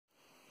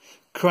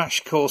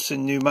crash course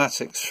in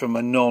pneumatics from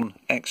a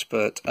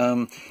non-expert.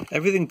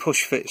 Everything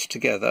push fits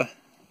together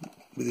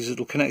with these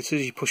little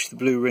connectors. You push the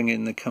blue ring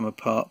in, they come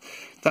apart.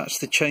 That's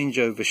the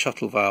changeover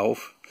shuttle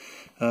valve.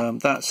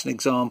 That's an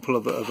example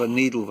of a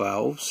needle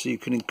valve, so you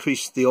can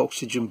increase the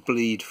oxygen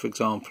bleed, for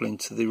example,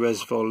 into the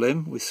reservoir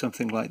limb with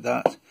something like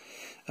that.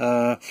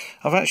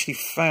 I've actually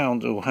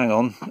found, oh hang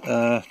on,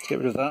 to get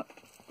rid of that.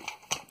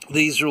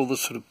 These are all the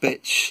sort of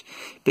bits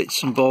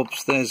and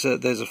bobs. There's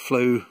a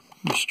flow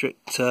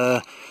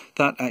restrictor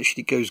that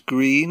actually goes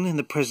green in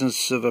the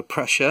presence of a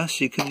pressure,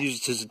 so you can use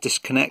it as a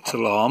disconnect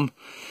alarm.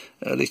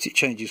 At least it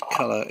changes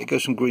colour. It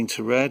goes from green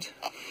to red.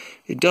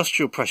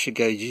 Industrial pressure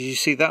gauges, you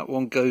see that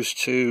one goes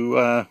to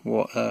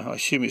I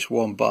assume it's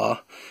 1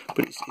 bar,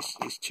 but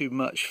it's too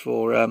much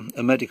for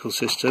a medical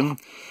system.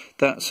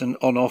 That's an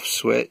on-off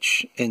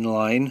switch in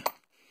line.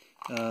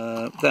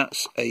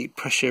 That's a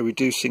pressure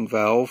reducing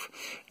valve.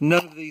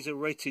 None of these are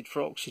rated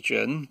for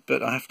oxygen,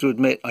 but I have to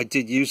admit I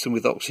did use them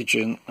with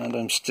oxygen and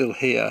I'm still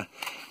here,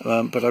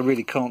 but I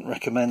really can't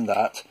recommend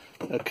that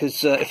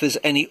because if there's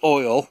any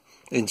oil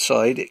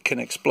inside it can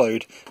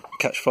explode,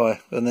 catch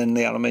fire, and then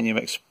the aluminium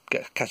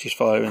catches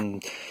fire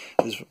and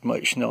there's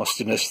much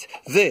nastiness.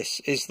 This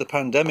is the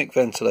pandemic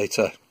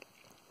ventilator.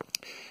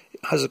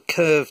 It has a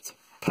curved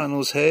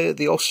panels here.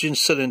 The oxygen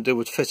cylinder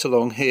would fit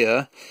along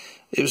here.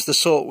 It was the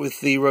sort with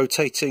the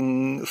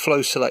rotating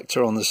flow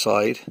selector on the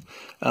side,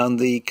 and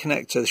the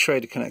connector, the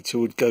Schrader connector,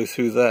 would go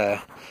through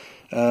there.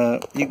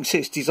 You can see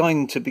it's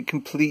designed to be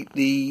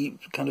completely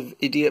kind of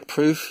idiot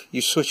proof.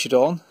 You switch it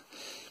on.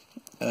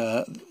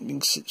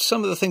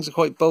 Some of the things are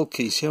quite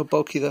bulky. See how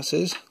bulky that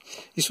is?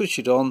 You switch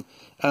it on,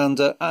 and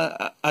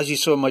as you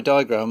saw in my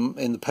diagram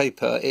in the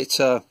paper, it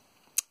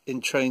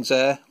entrains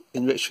air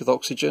enriched with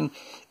oxygen.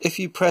 If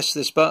you press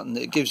this button,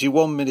 it gives you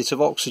 1 minute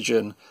of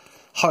oxygen,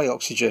 high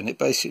oxygen. It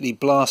basically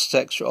blasts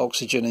extra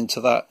oxygen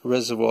into that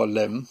reservoir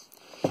limb.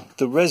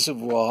 The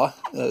reservoir,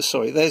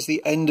 there's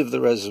the end of the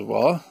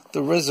reservoir.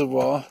 The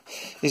reservoir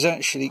is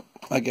actually,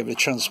 I gave it a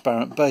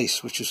transparent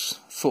base, which is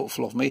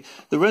thoughtful of me.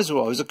 The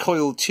reservoir is a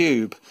coiled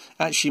tube,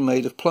 actually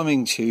made of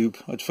plumbing tube.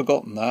 I'd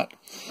forgotten that.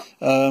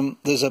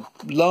 There's a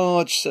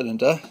large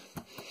cylinder,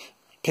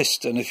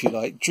 piston if you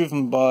like,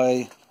 driven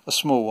by a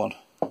small one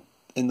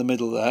in the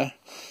middle there.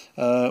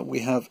 We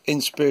have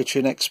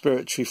inspiratory and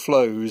expiratory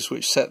flows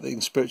which set the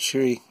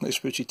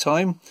inspiratory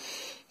time.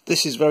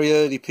 This is a very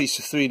early piece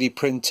of 3D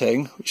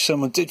printing which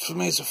someone did for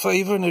me as a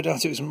favour, no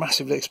doubt it was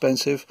massively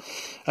expensive,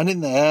 and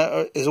in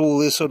there is all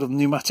this sort of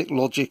pneumatic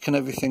logic and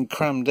everything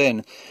crammed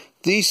in.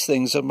 These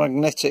things are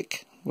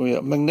magnetic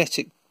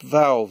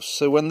valves,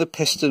 so when the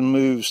piston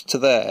moves to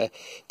there,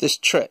 this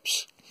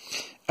trips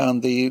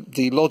and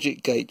the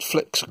logic gate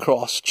flicks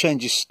across,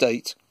 changes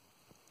state.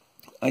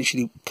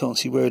 Actually can't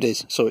see where it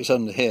is, so it's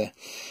under here,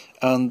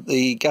 and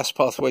the gas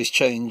pathways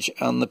change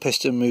and the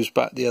piston moves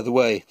back the other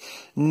way.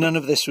 None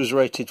of this was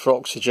rated for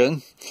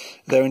oxygen.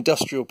 They're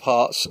industrial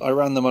parts. I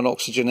ran them on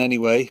oxygen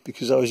anyway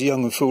because I was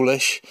young and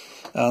foolish,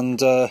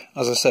 and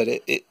as I said,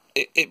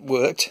 it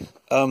worked.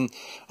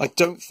 I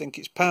don't think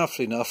it's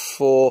powerful enough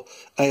for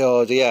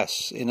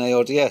ARDS. In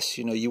ARDS,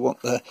 you know,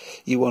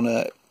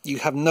 you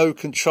have no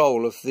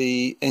control of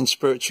the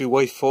inspiratory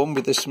waveform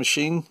with this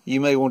machine. You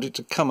may want it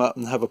to come up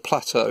and have a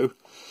plateau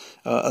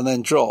and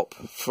then drop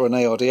for an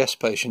ARDS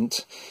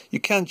patient. You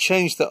can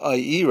change the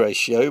IE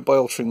ratio by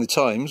altering the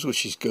times,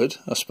 which is good,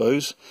 I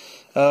suppose.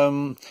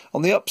 On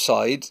the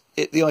upside,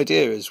 the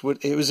idea is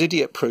it was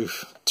idiot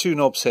proof. 2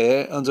 knobs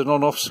here and an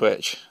on-off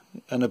switch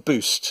and a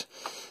boost.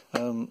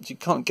 You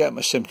can't get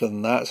much simpler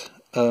than that.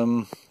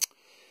 You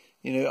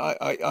know,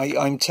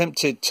 I'm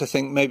tempted to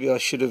think maybe I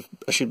should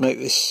make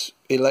this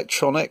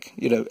electronic,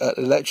 you know,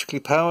 electrically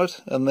powered,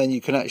 and then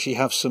you can actually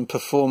have some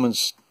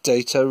performance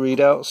data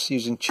readouts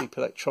using cheap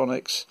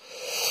electronics.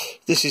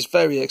 This is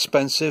very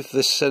expensive,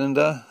 this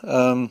cylinder.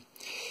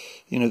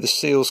 You know, the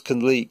seals can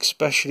leak,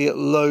 especially at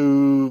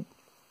low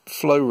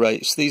flow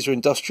rates. These are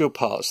industrial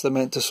parts. They're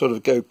meant to sort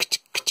of go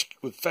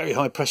with very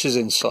high pressures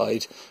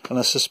inside, and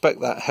I suspect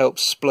that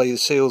helps splay the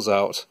seals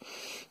out.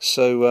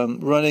 So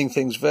running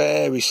things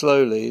very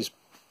slowly is,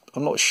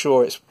 I'm not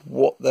sure it's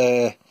what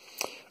they're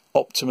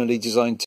optimally designed to